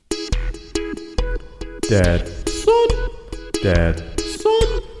Dad, son, dad,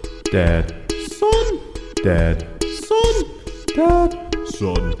 son, dad, son, dad, son, dad,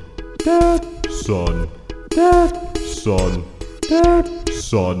 son, dad, son, dad, son, dad,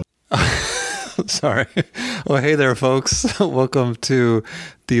 son. Sorry. Well, hey there, folks. Welcome to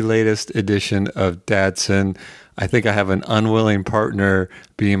the latest edition of Dadson. I think I have an unwilling partner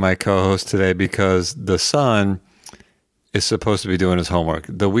being my co-host today because the son is supposed to be doing his homework.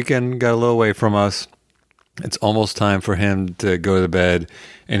 The weekend got a little away from us. It's almost time for him to go to bed,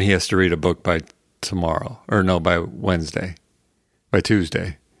 and he has to read a book by tomorrow. Or no, by Wednesday. By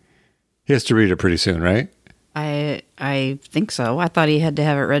Tuesday. He has to read it pretty soon, right? I think so. I thought he had to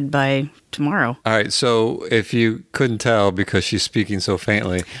have it read by tomorrow. All right. So if you couldn't tell because she's speaking so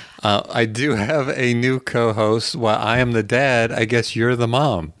faintly, I do have a new co-host. While I am the dad, I guess you're the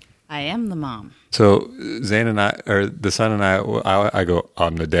mom. I am the mom. So Zane and I, or the son and I go,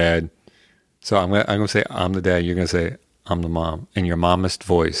 I'm the dad. So I'm gonna say I'm the dad. You're gonna say I'm the mom in your mommist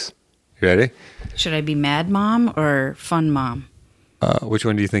voice. You ready? Should I be mad mom or fun mom? Which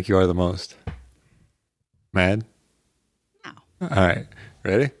one do you think you are the most? Mad? No. All right.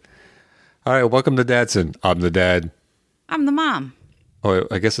 Ready? All right. Welcome to Dadson. I'm the dad. I'm the mom. Oh,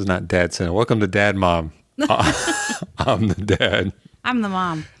 I guess it's not Dadson. Welcome to Dad Mom. I'm the dad. I'm the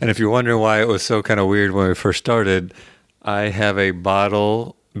mom. And if you're wondering why it was so kind of weird when we first started, I have a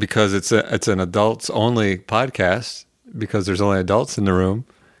bottle because it's an adults only podcast because there's only adults in the room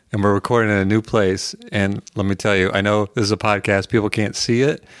and we're recording in a new place. And let me tell you, I know this is a podcast. People can't see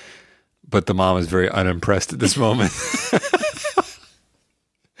it, but the mom is very unimpressed at this moment.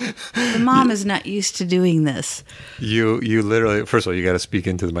 The mom is not used to doing this. You literally, first of all, you got to speak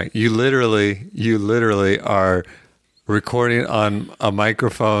into the mic. You literally are recording on a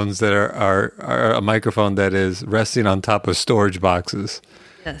microphones that are a microphone that is resting on top of storage boxes.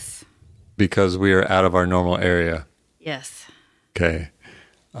 Yes. Because we are out of our normal area. Yes. Okay.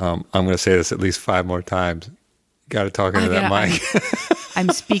 I'm going to say this at least 5 more times. Got to talk into that mic. I'm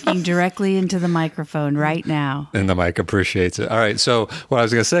speaking directly into the microphone right now. And the mic appreciates it. All right. So what I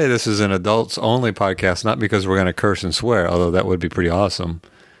was going to say, this is an adults only podcast, not because we're going to curse and swear, although that would be pretty awesome.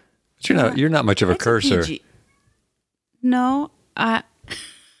 But you're not much of a cursor. No,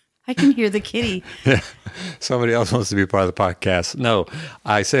 I can hear the kitty. Yeah. Somebody else wants to be part of the podcast. No,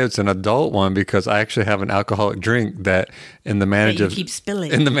 I say it's an adult one because I actually have an alcoholic drink that in the manage of keep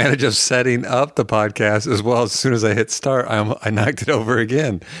spilling. In the manage of setting up the podcast as well, as soon as I hit start, I knocked it over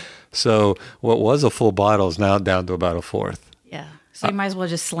again. So what was a full bottle is now down to about a fourth. Yeah. So you might as well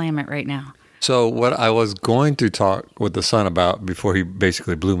just slam it right now. So what I was going to talk with the son about before he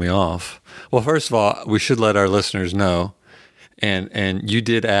basically blew me off. Well, first of all, we should let our listeners know. And you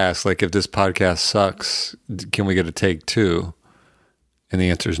did ask, like, if this podcast sucks, can we get a take 2? And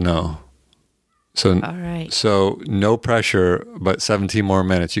the answer is no. So, all right. So no pressure, but 17 more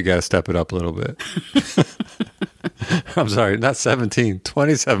minutes. You got to step it up a little bit. I'm sorry, not 17,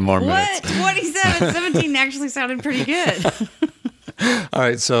 27 more minutes. What? 27? 17 actually sounded pretty good. All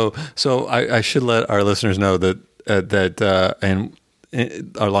right. So I should let our listeners know that and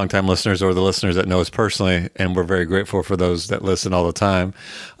our longtime listeners or the listeners that know us personally, and we're very grateful for those that listen all the time.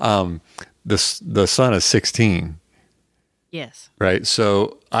 The son is 16. Yes. Right.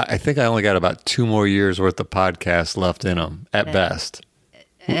 So I think I only got about 2 more years worth of podcasts left in them at best.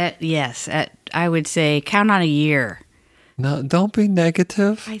 Yes. I would say count on a year. No, don't be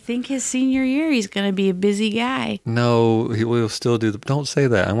negative. I think his senior year, he's going to be a busy guy. No, he will still do don't say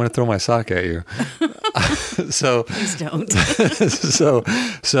that. I'm going to throw my sock at you. So please don't.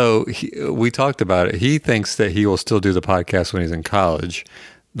 We talked about it. He thinks that he will still do the podcast when he's in college.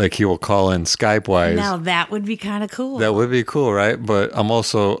 Like he will call in Skype-wise. Now that would be kind of cool. That would be cool, right? But I'm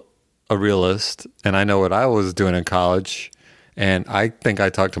also a realist, and I know what I was doing in college, and I think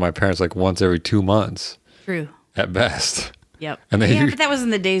I talked to my parents like once every 2 months. True. At best. Yep. And but that was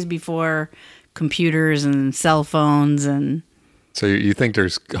in the days before computers and cell phones and. So you think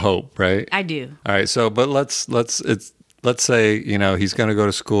there's hope, right? I do. All right. So, but let's say, he's going to go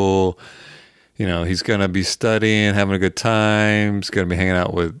to school, he's going to be studying, having a good time. He's going to be hanging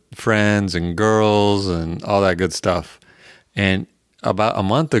out with friends and girls and all that good stuff. And about a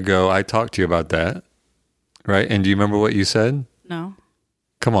month ago, I talked to you about that. Right. And do you remember what you said? No.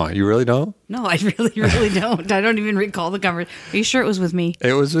 Come on, you really don't? No, I really don't. I don't even recall the conversation. Are you sure it was with me?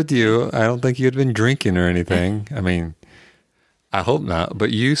 It was with you. I don't think you had been drinking or anything. I mean, I hope not.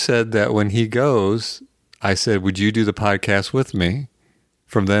 But you said that when he goes, I said, would you do the podcast with me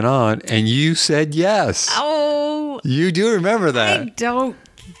from then on? And you said yes. Oh. You do remember that. I don't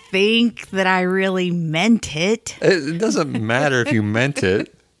think that I really meant it. It doesn't matter if you meant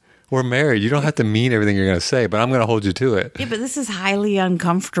it. We're married. You don't have to mean everything you're going to say, but I'm going to hold you to it. Yeah, but this is highly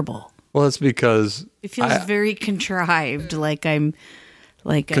uncomfortable. Well, it's because It feels very contrived, like I'm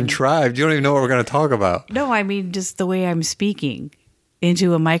contrived. You don't even know what we're going to talk about. No, I mean just the way I'm speaking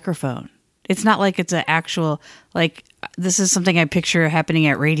into a microphone. It's not like it's an actual, like, this is something I picture happening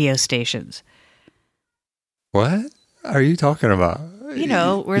at radio stations. What are you talking about? You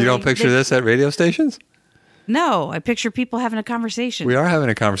know, where you don't picture this at radio stations? No, I picture people having a conversation. We are having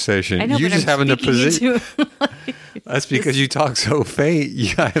a conversation. I know, you but just I'm having to speaking position. into, That's because you talk so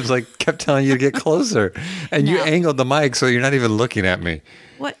faint. I was like, kept telling you to get closer, and you angled the mic so you're not even looking at me.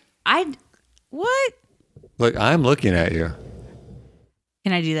 What? Look, I'm looking at you.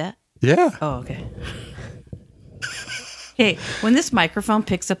 Can I do that? Yeah. Oh, okay. Hey, when this microphone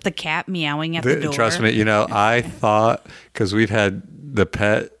picks up the cat meowing at the door. Trust me, I thought because we've had the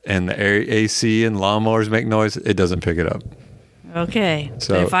pet and the AC and lawnmowers make noise, it doesn't pick it up. Okay.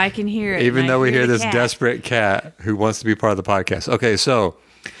 So but if I can hear it. Even though we hear this cat, desperate cat who wants to be part of the podcast. Okay, so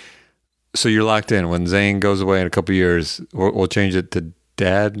you're locked in. When Zane goes away in a couple years, we'll change it to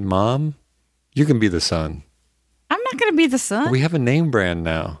dad, mom. You can be the son. I'm not going to be the son. We have a name brand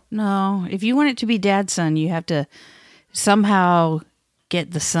now. No. If you want it to be dad's son, you have to somehow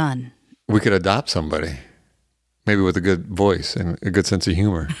get the son. We could adopt somebody. Maybe with a good voice and a good sense of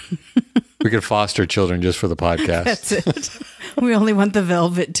humor. We could foster children just for the podcast. That's it. We only want the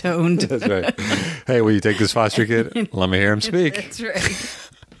velvet toned. That's right. Hey, will you take this foster kid? Let me hear him speak. That's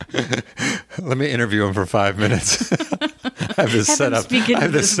right. Let me interview him for 5 minutes. I have this set up. I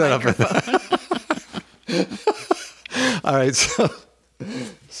have this set up. All right.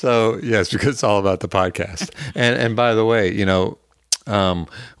 So yes, because it's all about the podcast. And by the way,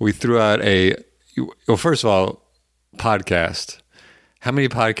 we threw out well, first of all, podcast. How many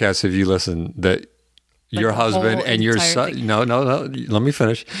podcasts have you listened that your husband and your son? Thing. No. Let me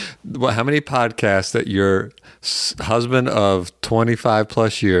finish. Well, how many podcasts that your husband of 25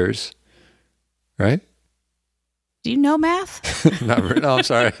 plus years, right? Do you know math? No, I'm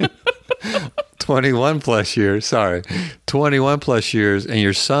sorry. 21 plus years. Sorry, 21 plus years, and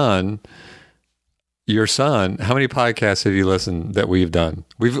your son. How many podcasts have you listened that we've done?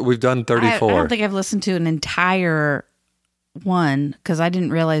 We've done 34. I don't think I've listened to an entire one because I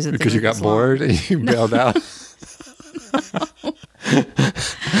didn't realize it. Because you got bored and you bailed out.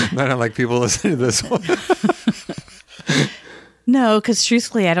 Not unlike people listening to this one. No, because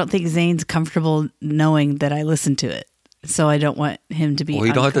truthfully, I don't think Zane's comfortable knowing that I listen to it. So I don't want him to be. Well,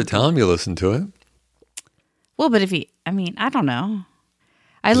 you don't have to tell him you listen to it. Well, but I don't know.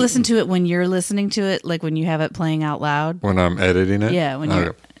 I listen to it when you're listening to it, like when you have it playing out loud. When I'm editing it? Yeah,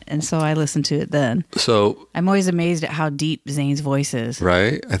 and so I listen to it then. So I'm always amazed at how deep Zane's voice is.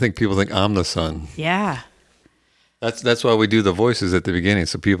 Right? I think people think I'm the son. Yeah. That's why we do the voices at the beginning,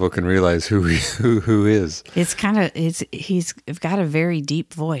 so people can realize who is. He's got a very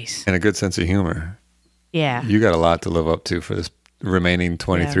deep voice. And a good sense of humor. Yeah. You got a lot to live up to for this remaining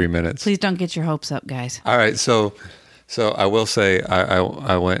 23 minutes. Please don't get your hopes up, guys. All right, so I will say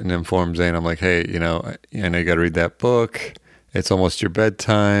I went and informed Zane. I'm like, hey, I know you got to read that book. It's almost your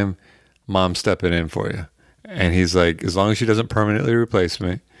bedtime. Mom's stepping in for you. And he's like, as long as she doesn't permanently replace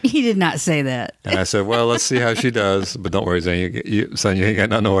me. He did not say that. And I said, well, let's see how she does. But don't worry, Zane, son, you ain't got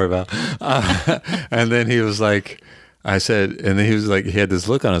nothing to worry about. And then he was like, he had this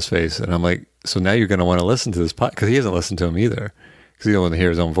look on his face. And I'm like, so now you're going to want to listen to this podcast. Because he hasn't listened to him either. Because he don't want to hear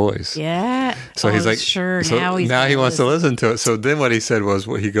his own voice. Yeah. So he's like, sure. So now he wants to listen to it. So then what he said was,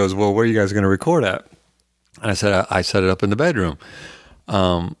 he goes, well, where are you guys going to record at? And I said, I set it up in the bedroom.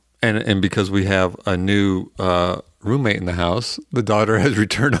 And because we have a new roommate in the house, the daughter has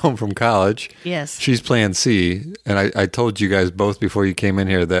returned home from college. Yes. She's Plan C. And I told you guys both before you came in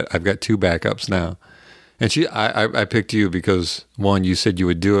here that I've got 2 backups now. And I picked you because, one, you said you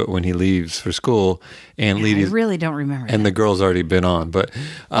would do it when he leaves for school. And I really don't remember and that. the girl's already been on. But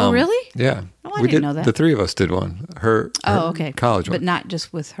oh, really? Yeah. Oh, I didn't know that. The 3 of us did one. Her okay. College one. But not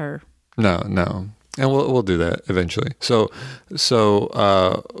just with her. No. And we'll do that eventually. So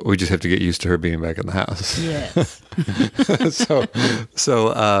we just have to get used to her being back in the house. Yes.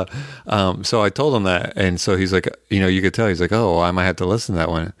 So I told him that, and so he's like, you could tell he's like, oh, I might have to listen to that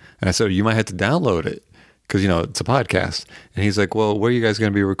one. And I said, you might have to download it because it's a podcast. And he's like, well, where are you guys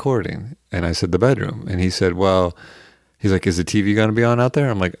going to be recording? And I said, the bedroom. And he said, well, he's like, is the TV going to be on out there?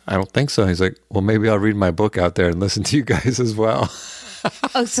 I'm like, I don't think so. He's like, well, maybe I'll read my book out there and listen to you guys as well.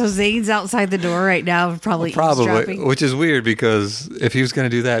 Oh, so Zane's outside the door right now, probably, which is weird because if he was going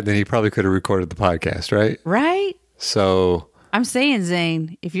to do that, then he probably could have recorded the podcast, right? Right. So I'm saying,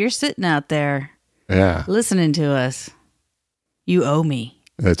 Zane, if you're sitting out there, yeah, listening to us, you owe me.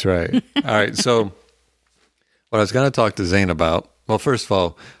 That's right. All right. So what I was going to talk to Zane about, well, first of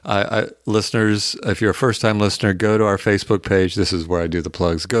all, listeners, if you're a first-time listener, go to our Facebook page. This is where I do the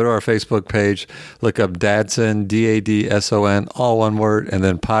plugs. Go to our Facebook page, look up Dadson, Dadson, all one word, and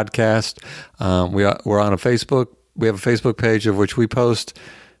then podcast. We're on a Facebook. We have a Facebook page of which we post.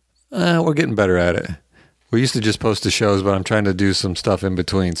 We're getting better at it. We used to just post the shows, but I'm trying to do some stuff in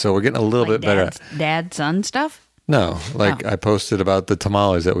between. So we're getting a little bit better at it. Dad-son stuff? No, I posted about the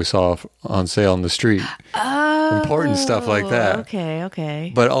tamales that we saw on sale in the street. Important stuff like that.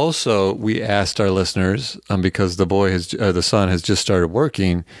 Okay. But also, we asked our listeners, because the son has just started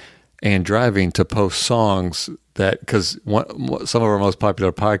working and driving, to post songs that, because some of our most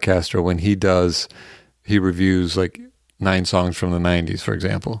popular podcasts are when he reviews like 9 songs from the 90s, for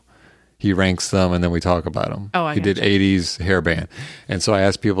example. He ranks them, and then we talk about them. He did 80s hair band. And so I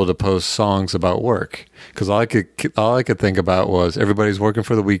asked people to post songs about work, because all I could think about was everybody's working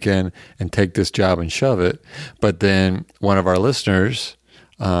for the weekend and take this job and shove it. But then one of our listeners,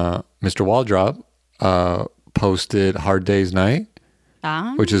 Mr. Waldrop, posted Hard Day's Night,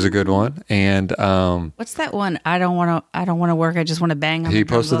 which is a good one. And what's that one? I don't want to work. I just want to bang. He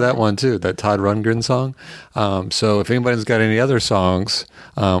posted that one too, that Todd Rundgren song. So if anybody's got any other songs,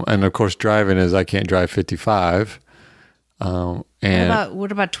 and of course driving is I Can't Drive 55. And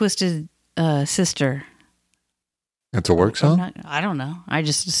what about Twisted Sister? It's a work song? I don't know. I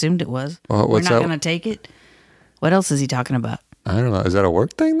just assumed it was. Well, We're not going to take it. What else is he talking about? I don't know. Is that a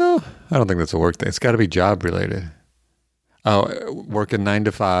work thing though? I don't think that's a work thing. It's got to be job related. Oh, working 9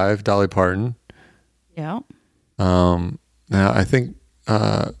 to 5, Dolly Parton. Yeah. Now I think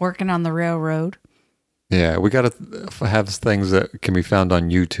working on the railroad. Yeah, we got to have things that can be found on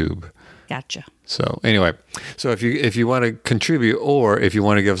YouTube. Gotcha. So anyway, so if you want to contribute, or if you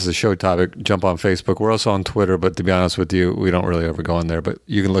want to give us a show topic, jump on Facebook. We're also on Twitter, but to be honest with you, we don't really ever go on there. But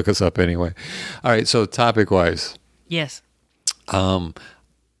you can look us up anyway. All right. So topic wise, yes.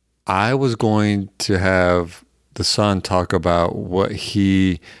 I was going to have the son talk about what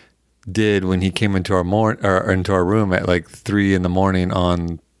he did when he came into our into our room at like 3 a.m.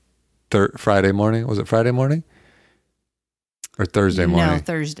 on Friday morning. Was it Friday morning or Thursday morning? No,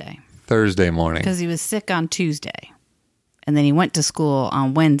 Thursday. Thursday morning, because he was sick on Tuesday, and then he went to school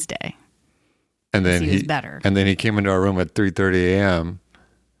on Wednesday. And then he was better. And then he came into our room at 3:30 a.m.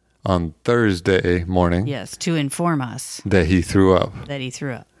 on Thursday morning. Yes, to inform us that he threw up.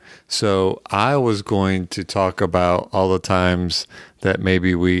 So I was going to talk about all the times that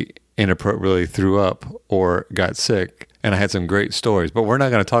maybe we inappropriately threw up or got sick. And I had some great stories, but we're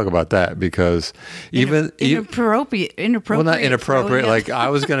not going to talk about that because inappropriate. Well, not inappropriate. Like I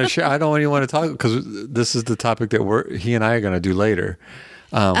was going to share. I don't even want to talk because this is the topic that he and I are going to do later.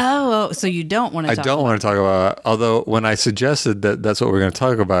 So you don't want to? I don't want to talk about it. Although when I suggested that that's what we're going to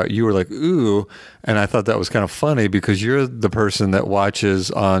talk about, you were like, "Ooh," and I thought that was kind of funny because you're the person that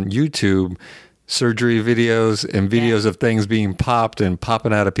watches on YouTube surgery videos and videos of things being popped and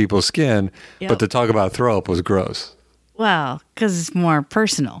popping out of people's skin. Yep. But to talk about throw up was gross. Well, because it's more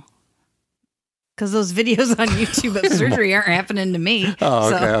personal. Because those videos on YouTube of surgery aren't happening to me.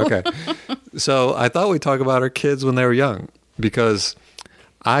 Oh, okay. So I thought we'd talk about our kids when they were young because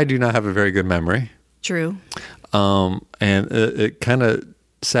I do not have a very good memory. True. And it kind of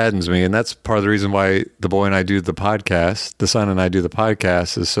saddens me. And that's part of the reason why the boy and I do the podcast, the son and I do the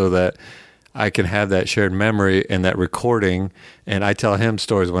podcast, is so that I can have that shared memory and that recording. And I tell him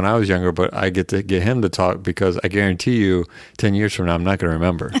stories when I was younger, but I get to get him to talk because I guarantee you 10 years from now, I'm not going to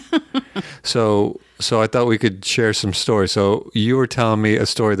remember. So I thought we could share some stories. So you were telling me a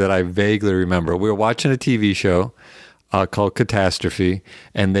story that I vaguely remember. We were watching a TV show called Catastrophe,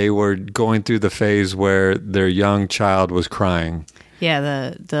 and they were going through the phase where their young child was crying.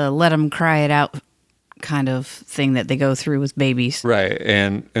 Yeah, the let them cry it out kind of thing that they go through with babies. Right.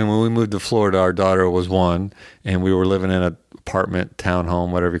 And when we moved to Florida, our daughter was 1, and we were living in an apartment,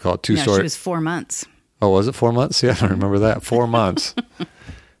 townhome, whatever you call it, 2-story. She was 4 months. Oh, was it 4 months? Yeah, I don't remember that. 4 months.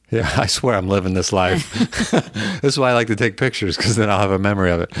 Yeah, I swear I'm living this life. This is why I like to take pictures, because then I'll have a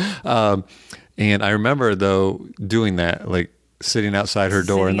memory of it. And I remember, though, doing that, like sitting outside her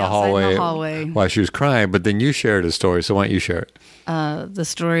door in the hallway while she was crying. But then you shared a story, so why don't you share it? The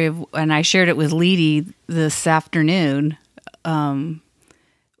story of, and I shared it with Leedy this afternoon. We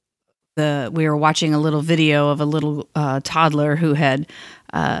were watching a little video of a little toddler who had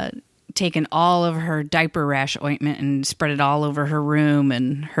taken all of her diaper rash ointment and spread it all over her room,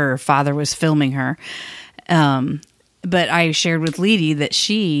 and her father was filming her. But I shared with Leedy that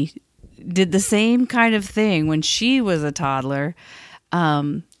she did the same kind of thing when she was a toddler.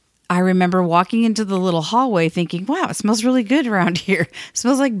 I remember walking into the little hallway thinking, wow, it smells really good around here. It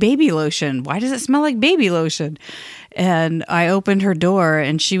smells like baby lotion. Why does it smell like baby lotion? And I opened her door,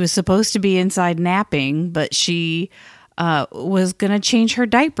 and she was supposed to be inside napping, but she was going to change her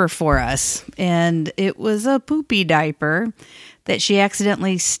diaper for us. And it was a poopy diaper that she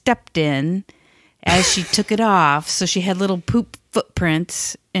accidentally stepped in as she took it off. So she had little poop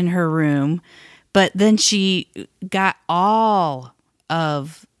footprints in her room. But then she got all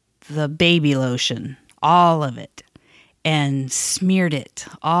of the baby lotion, all of it, and smeared it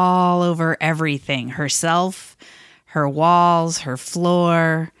all over everything, herself, her walls, her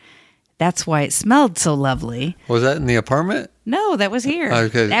floor. That's why it smelled so lovely. Was that in the apartment? No, that was here.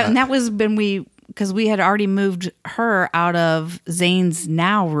 Okay. That was when because we had already moved her out of Zane's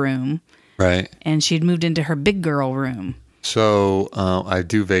now room. Right. And she'd moved into her big girl room. So I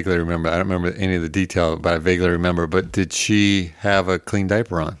do vaguely remember. I don't remember any of the detail, but I vaguely remember. But did she have a clean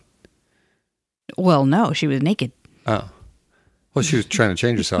diaper on? Well, no, she was naked. Oh. Well, she was trying to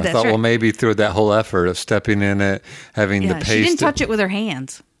change herself. I That's thought, right. well, maybe through that whole effort of stepping in it, having the paste. She didn't touch it with her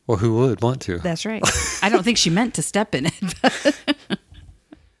hands. Well, who would want to? That's right. I don't think she meant to step in it.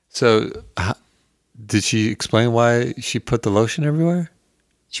 So did she explain why she put the lotion everywhere?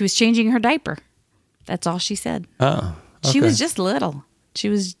 She was changing her diaper. That's all she said. Oh. Okay. She was just little. She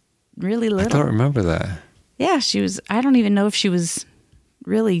was really I little. don't remember that. Yeah, she was. I don't even know if she was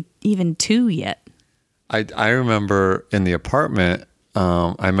really even 2 yet. I remember in the apartment,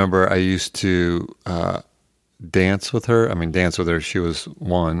 I remember I used to dance with her. I mean, dance with her. She was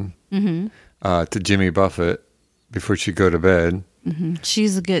 1 to Jimmy Buffett before she'd go to bed.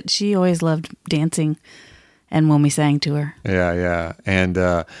 She always loved dancing and when we sang to her. Yeah. And,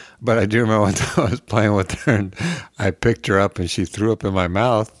 but I do remember one time I was playing with her and I picked her up and she threw up in my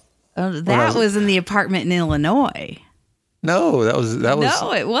mouth. That was in the apartment in Illinois. No, that was.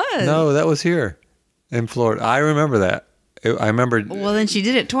 No, it was. No, that was here in Florida. I remember that. I remember. Well, then she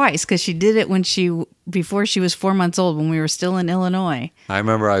did it twice because she did it before she was 4 months old when we were still in Illinois. I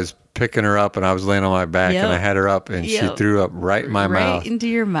remember I was picking her up and I was laying on my back and I had her up and she threw up right in my mouth. Right into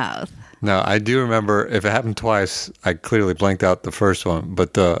your mouth. No, I do remember, if it happened twice, I clearly blanked out the first one.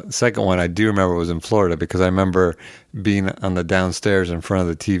 But the second one I do remember was in Florida because I remember being on the downstairs in front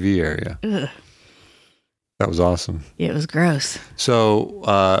of the TV area. Ugh. That was awesome. It was gross.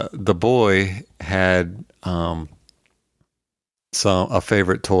 So the boy had a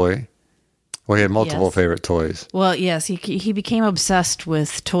favorite toy. Well, he had multiple favorite toys. Well, yes, he became obsessed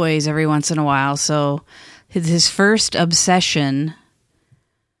with toys every once in a while. So his first obsession...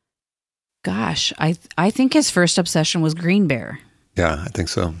 Gosh, I think his first obsession was Green Bear. Yeah, I think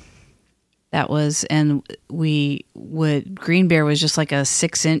so. That was, and Green Bear was just like a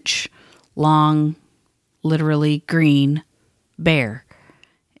 6-inch long, literally green bear.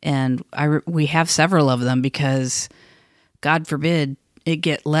 And we have several of them because, God forbid, it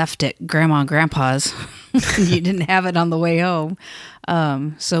get left at Grandma and Grandpa's. You didn't have it on the way home.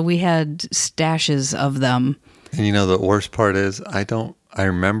 So we had stashes of them. And you know, the worst part is I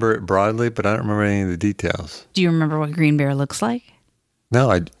remember it broadly, but I don't remember any of the details. Do you remember what Green Bear looks like?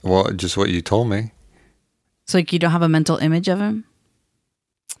 No, just what you told me. So like you don't have a mental image of him?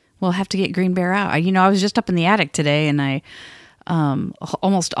 We'll have to get Green Bear out. I was just up in the attic today and I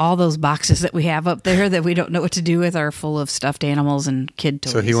almost all those boxes that we have up there that we don't know what to do with are full of stuffed animals and kid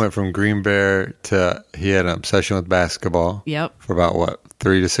toys. So he went from Green Bear to he had an obsession with basketball. Yep. For about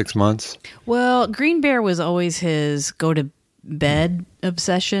 3 to 6 months? Well, Green Bear was always his go to bed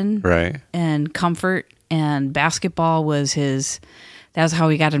obsession. Right. And comfort, and basketball was that was how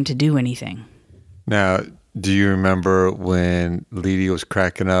we got him to do anything. Now, do you remember when Leedy was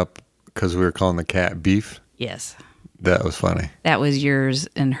cracking up because we were calling the cat Beef? Yes. That was funny. That was yours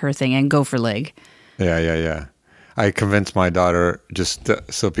and her thing, and Gopher Leg. Yeah. I convinced my daughter, just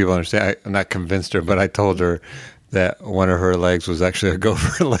so people understand, I not convinced her, but I told her that one of her legs was actually a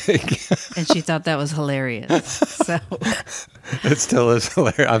gopher leg. And she thought that was hilarious. So it still is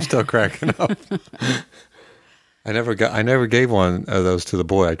hilarious. I'm still cracking up. I never gave one of those to the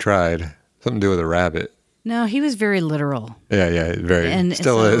boy. I tried. Something to do with a rabbit. no, he was very literal. Yeah, very. And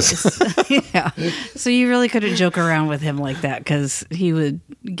Still so is. Yeah. So you really couldn't joke around with him like that because he would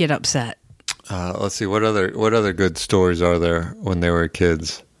get upset. Let's see. What other good stories are there when they were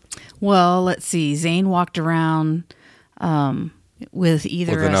kids? Well, let's see. Zane walked around with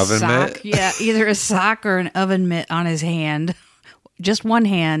either an a oven sock, mitt? either a sock or an oven mitt on his hand. Just one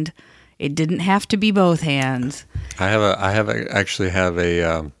hand. It didn't have to be both hands. I actually have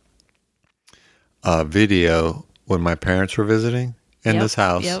a video when my parents were visiting in this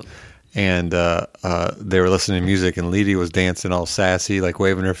house. Yep. and they were listening to music, and Leedy was dancing all sassy, like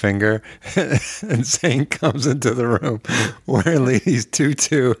waving her finger, and Zane comes into the room wearing Leedy's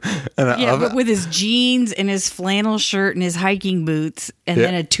tutu and an Yeah, oven. but with his jeans and his flannel shirt and his hiking boots, and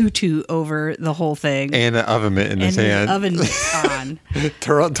then a tutu over the whole thing, and an oven mitt in and his hand, oven mitt on.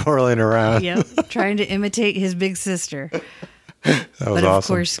 twirling around. Yep, trying to imitate his big sister, That was but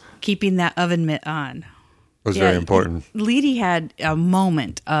awesome. of course keeping that oven mitt on. It was very important. Leedy had a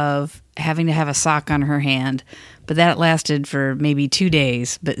moment of having to have a sock on her hand, but that lasted for maybe 2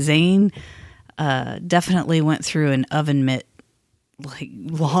 days. But Zane definitely went through an oven mitt like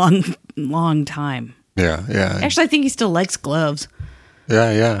long time. Yeah, yeah. Actually, I think he still likes gloves.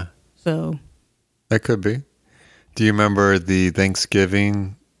 Yeah. So That could be. Do you remember the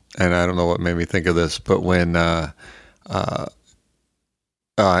Thanksgiving? And I don't know what made me think of this, but when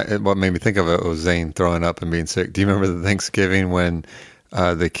what made me think of it was Zane throwing up and being sick. Do you remember the Thanksgiving when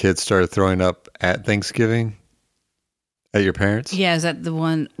the kids started throwing up at Thanksgiving at your parents? yeah, is that the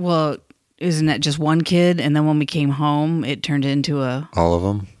one? Well, isn't that just one kid? And then when we came home, it turned into All of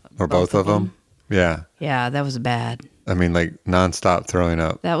them or both of them? Yeah. Yeah, that was bad. I mean, like nonstop throwing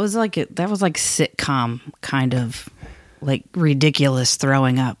up. That was like sitcom kind of like ridiculous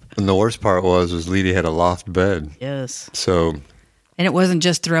throwing up. And the worst part was Leedy had a loft bed. Yes. So, And it wasn't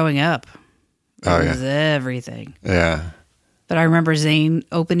just throwing up. It Oh, yeah. was everything. yeah. But I remember Zane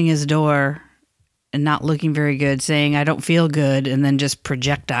opening his door and not looking very good, saying, "I don't feel good," and then just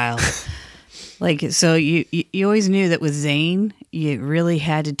projectile. So you always knew that with Zane, you really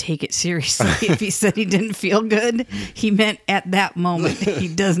had to take it seriously. If he said he didn't feel good, he meant at that moment he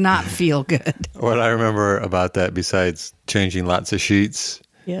does not feel good. What I remember about that, besides changing lots of sheets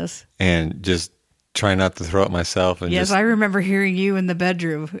Yes. and just trying not to throw up myself, and Yes, just I remember hearing you in the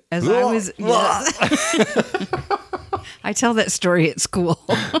bedroom as I was. Yes. I tell that story at school.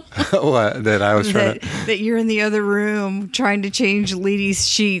 what, that I was trying to. that you're in the other room trying to change Leedy's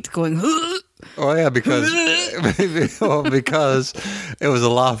sheets, going. Oh yeah, because it was a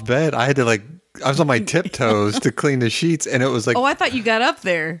loft bed. I had to I was on my tiptoes to clean the sheets, and it was like, Oh, I thought you got up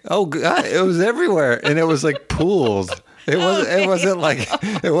there. oh God, it was everywhere, and it was like pooled. It wasn't. Okay. It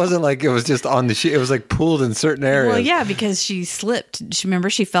wasn't like it was just on the sheet. It was like pooled in certain areas. Well, yeah, because she slipped. Remember,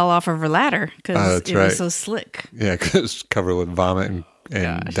 she fell off of her ladder because that's it right. was so slick. Yeah, because it was covered with vomit and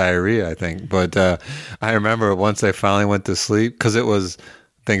diarrhea, I think. But I remember once I finally went to sleep, because it was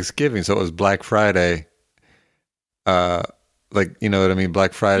Thanksgiving, so it was Black Friday. You know what I mean?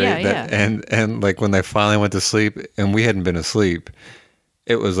 Black Friday. Yeah. And like when they finally went to sleep, and we hadn't been asleep,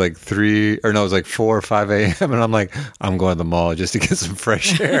 it was like 4 or 5 a.m. And I'm like, I'm going to the mall just to get some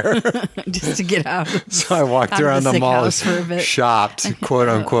fresh air. Just to get out. So I walked Out of around the the sick mall, house for a bit. shopped, quote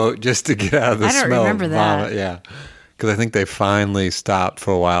unquote, just to get out of the I don't smell remember of that. vomit. Yeah. Because I think they finally stopped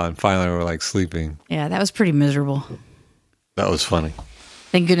for a while and finally were like sleeping. Yeah, that was pretty miserable. That was funny.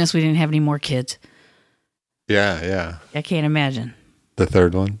 Thank goodness we didn't have any more kids. Yeah. I can't imagine. The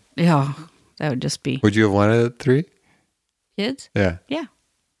third one. Yeah, that would just be Would you have wanted 3? kids. Yeah. Yeah.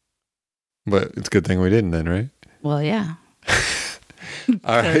 But it's a good thing we didn't then, right? Well, yeah, All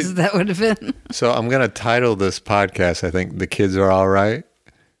right. because that would have been. So I'm going to title this podcast, I think, The Kids Are All Right.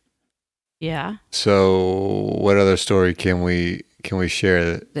 Yeah, So what other story can we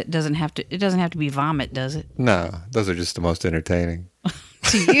share? that doesn't have to. It doesn't have to be vomit, does it? No, those are just the most entertaining.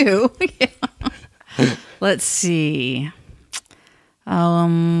 To you. Yeah. Let's see.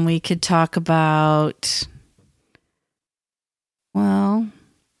 We could talk about,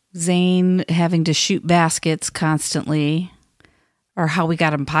 Zane having to shoot baskets constantly, or how we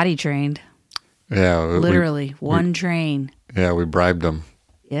got him potty trained. Yeah. Literally, one train. We bribed them.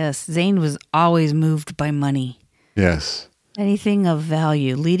 Yes, Zane was always moved by money. Yes. Anything of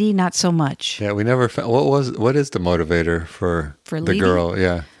value. Leedy, not so much. Yeah, we never found, what is the motivator for the Leedy? girl?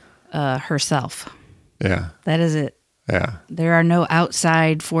 Yeah. Herself. Yeah. That is it. Yeah. There are no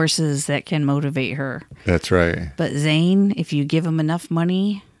outside forces that can motivate her. That's right. But Zane, if you give him enough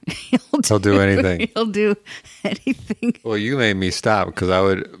money, he'll do anything. He'll do anything. Well, you made me stop because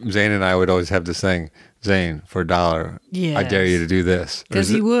Zane and I would always have this thing, Zane, for $1, I dare you to do this. Because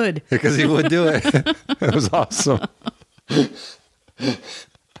he would. Because he would do it. It was awesome.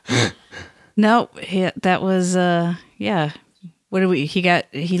 No, that was, What did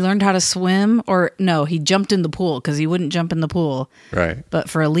he learned how to swim, or no, he jumped in the pool because he wouldn't jump in the pool. Right. But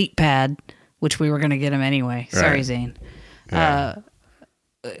for Elite Pad, which we were going to get him anyway. Sorry, Right. Zane. Yeah.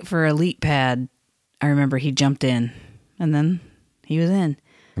 For Elite Pad, I remember he jumped in and then he was in.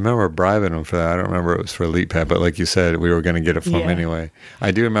 I remember bribing him for that. I don't remember it was for Elite Pad, but like you said, we were going to get it from him Yeah. anyway.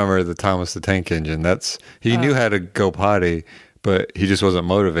 I do remember the Thomas the Tank Engine. He knew how to go potty, but he just wasn't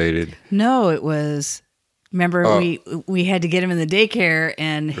motivated. No, it was. Remember, we had to get him in the daycare,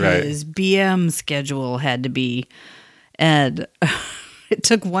 and his BM schedule had to be, and it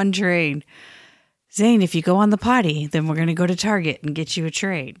took one train. Zane, if you go on the potty, then we're going to go to Target and get you a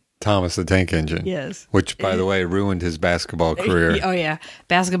train. Thomas the Tank Engine. Yes. Which, by the way, ruined his basketball career. Oh, yeah.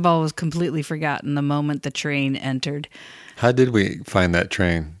 Basketball was completely forgotten the moment the train entered. How did we find that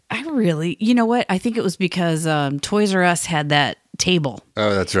train? You know what? I think it was because Toys R Us had that table.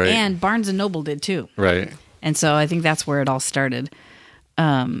 Oh, that's right. And Barnes & Noble did too. Right. And so I think that's where it all started.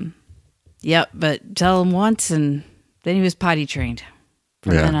 Yep, but tell him once, and then he was potty trained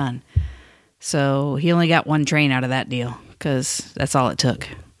from then on. So he only got one train out of that deal because that's all it took.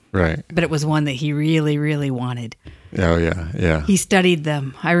 Right. But it was one that he really, really wanted. Oh, yeah, yeah. He studied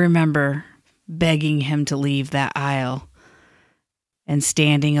them. I remember begging him to leave that aisle and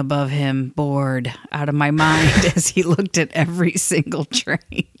standing above him, bored out of my mind as he looked at every single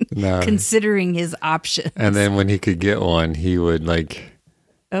train, considering his options. And then when he could get one, he would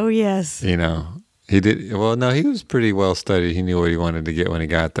oh, yes. He did. Well, no, he was pretty well studied. He knew what he wanted to get when he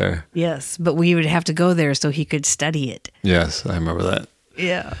got there. Yes, but we would have to go there so he could study it. Yes, I remember that.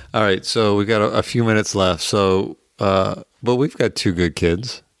 Yeah. All right, so we got a few minutes left. So, but we've got two good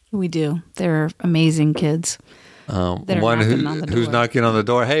kids. We do. They're amazing kids. One who's knocking on the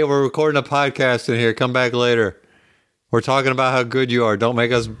door. Hey, we're recording a podcast in here. Come back later. We're talking about how good you are. Don't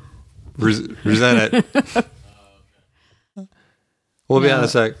make us resent it. We'll be on a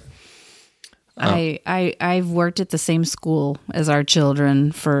sec. I've worked at the same school as our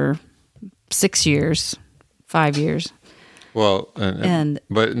children for 6 years, 5 years. Well,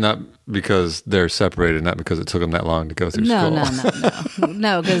 but not because they're separated, not because it took them that long to go through school.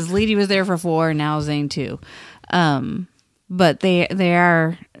 No, because Leedy was there for 4, and now Zane too. But they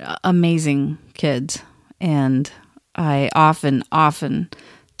are amazing kids, and I often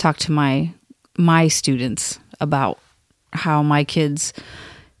talk to my students about how my kids,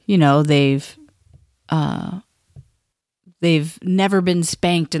 they've never been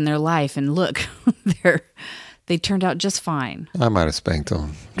spanked in their life, and look, they turned out just fine. I might have spanked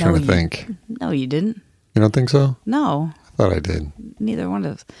them. I'm trying to think. No, you didn't. You don't think so? No. I thought I did. Neither one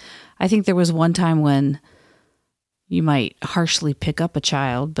of us. I think there was one time when you might harshly pick up a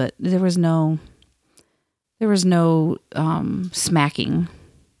child, but there was no smacking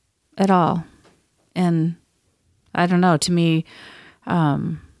at all. And I don't know, to me,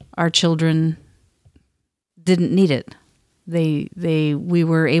 our children didn't need it. We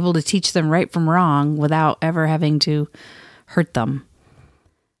were able to teach them right from wrong without ever having to hurt them.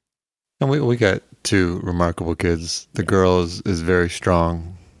 And we got two remarkable kids. The girl is very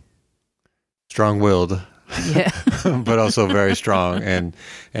strong-willed, yeah, but also very strong, and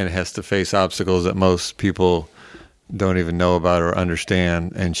has to face obstacles that most people don't even know about or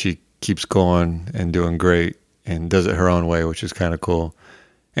understand. And she keeps going and doing great, and does it her own way, which is kind of cool.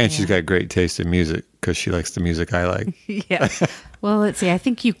 And she's got great taste in music because she likes the music I like. Yeah. Well, let's see. I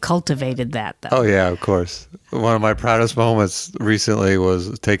think you cultivated that, though. Oh, yeah, of course. One of my proudest moments recently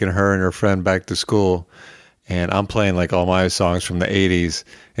was taking her and her friend back to school. And I'm playing all my songs from the 80s.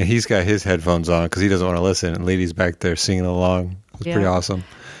 And he's got his headphones on because he doesn't want to listen. And Lady's back there singing along. It was pretty awesome.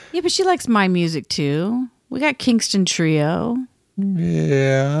 Yeah, but she likes my music, too. We got Kingston Trio.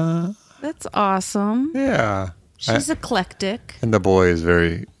 Yeah. That's awesome. Yeah. She's eclectic. And the boy is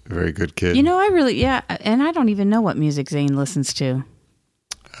very, very good kid. And I don't even know what music Zane listens to.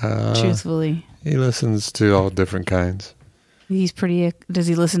 Truthfully. He listens to all different kinds. Does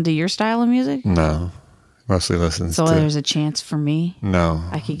he listen to your style of music? No. Mostly listens to... So there's a chance for me? No.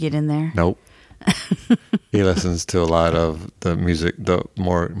 I could get in there? Nope. He listens to a lot of the music, the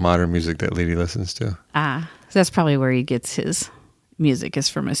more modern music that Leedy listens to. So that's probably where he gets his music, is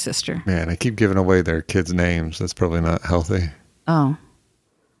from his sister. Man, I keep giving away their kids' names. That's probably not healthy. Oh.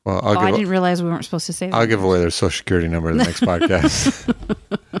 Well, I didn't realize we weren't supposed to say that. I'll give away their social security number in the next podcast.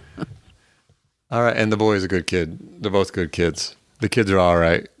 All right, and the boy is a good kid. They're both good kids. The kids are all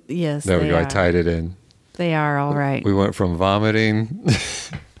right. Yes, there we go. I tied it in. They are all right. We went from vomiting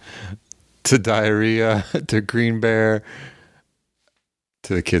to diarrhea to Green Bear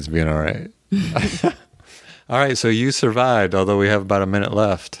to the kids being all right. All right, so you survived, although we have about a minute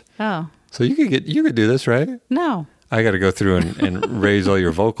left. Oh. So you could do this, right? No. I got to go through and raise all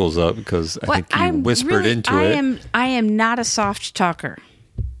your vocals up because I think you whispered into it. I am not a soft talker.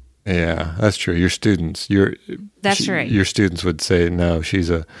 Yeah, that's true. Your students, that's right. Your students would say, no,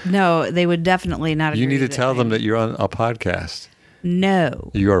 No, they would definitely not agree. You need to tell them that you're on a podcast.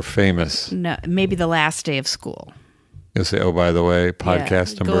 No. You are famous. No, maybe the last day of school. You'll say, oh, by the way,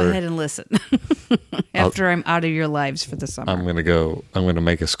 podcast Yeah, number. Go ahead and listen after I'm out of your lives for the summer. I'm going to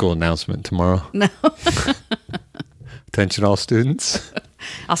make a school announcement tomorrow. No. Attention all students.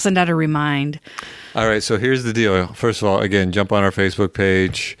 I'll send out a remind. All right, so here's the deal. First of all, again, jump on our Facebook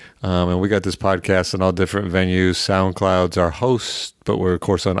page. And we got this podcast in all different venues. SoundCloud's our host, but we're, of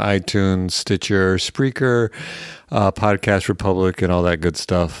course, on iTunes, Stitcher, Spreaker, Podcast Republic, and all that good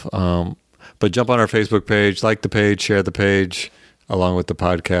stuff. But jump on our Facebook page, like the page, share the page, along with the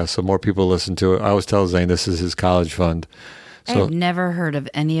podcast, so more people listen to it. I always tell Zane this is his college fund. So, I've never heard of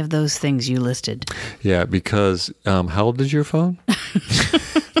any of those things you listed. Yeah, because how old is your phone?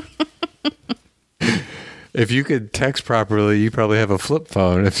 If you could text properly, you probably have a flip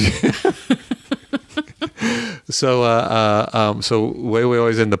phone. If you so way we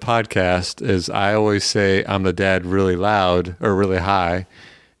always end the podcast is I always say I'm the dad really loud or really high,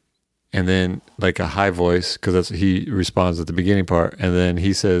 and then like a high voice because he responds at the beginning part, and then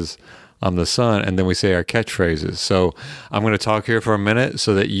he says I'm the son, and then we say our catchphrases. So I'm going to talk here for a minute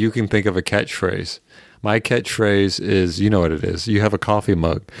so that you can think of a catchphrase. My catchphrase is, you know what it is. You have a coffee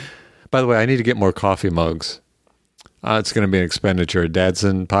mug. By the way, I need to get more coffee mugs. It's going to be an expenditure,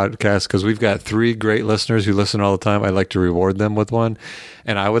 Dadson podcast, because we've got 3 great listeners who listen all the time. I'd like to reward them with one,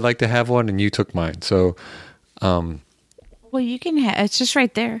 and I would like to have one, and you took mine. So, well, you can have. It's just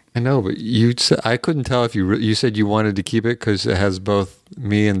right there. I know, but I couldn't tell if you said you wanted to keep it because it has both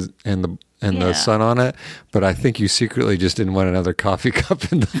me and the son on it. But I think you secretly just didn't want another coffee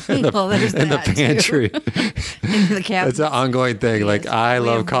cup in the pantry. In the cabinet. It's an ongoing thing. Yes. Like I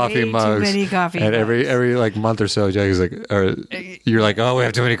love coffee mugs. Too many coffee and cups. every like month or so, Jack is like, or you're like, oh, we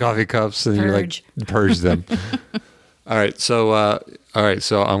have too many coffee cups, and you're like, purge them. All right, so we're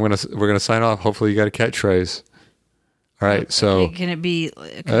gonna sign off. Hopefully, you got a catchphrase. All right, so can it be?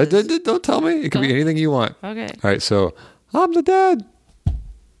 Don't tell me. It can be anything you want. Okay. All right, so I'm the dad.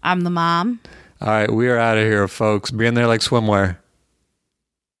 I'm the mom. All right, we are out of here, folks. Be in there like swimwear.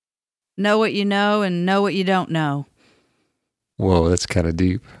 Know what you know and know what you don't know. Whoa, that's kind of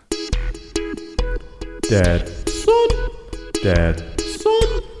deep. Dad, son, dad,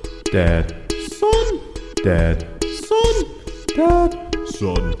 son, dad, son, dad, son, dad,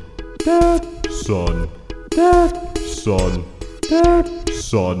 son, dad, son, dad, son, dad,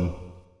 son.